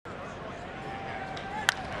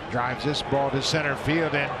Drives this ball to center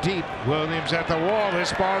field and deep. Williams at the wall.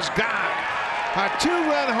 This ball's gone. A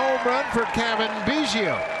 2-run home run for Cavan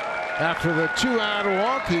Biggio. After the 2-out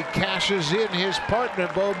walk, he cashes in his partner,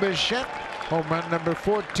 Bo Bichette. Home run number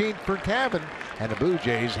 14 for Cavan, and the Blue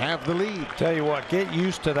Jays have the lead. Tell you what, get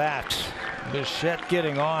used to that. Bichette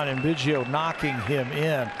getting on and Biggio knocking him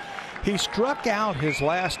in. He struck out his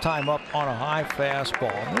last time up on a high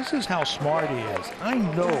fastball. And this is how smart he is. I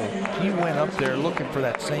know he went up there looking for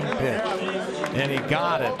that same pitch, and he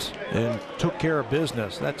got it and took care of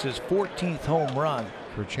business. That's his 14th home run.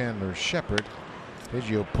 For Chandler Shepard,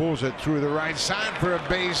 Biggio pulls it through the right side for a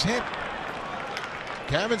base hit.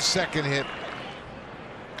 Cavan's second hit.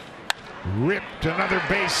 Ripped, another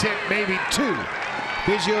base hit, maybe two.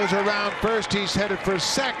 Biggio's around first. He's headed for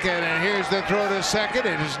second, and here's the throw to second.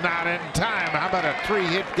 It is not in time. How about a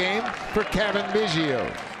 3-hit game for Cavan Biggio?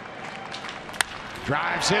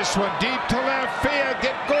 Drives this one deep to left field.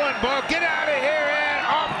 Get going, ball. Get out of here and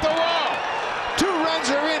off the wall. 2 runs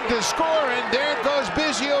are in to score, and there goes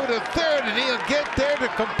Biggio to third, and he'll get there to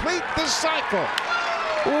complete the cycle.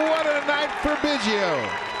 What a night for Biggio.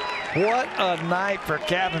 What a night for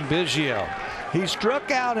Cavan Biggio. He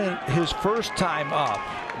struck out in his first time up,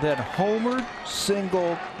 then homered,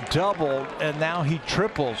 singled, doubled, and now he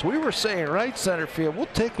triples. We were saying right center field, we'll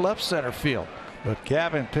take left center field. But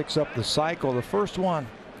Cavan picks up the cycle, the first one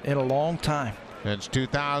in a long time. Since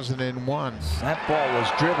 2001. That ball was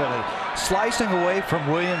driven and slicing away from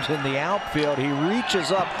Williams in the outfield. He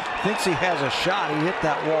reaches up, thinks he has a shot. He hit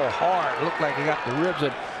that wall hard. Looked like he got the ribs.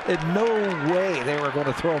 And in no way they were going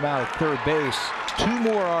to throw him out at third base. 2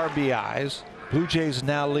 more RBIs. Blue Jays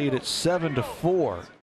now lead at 7-4.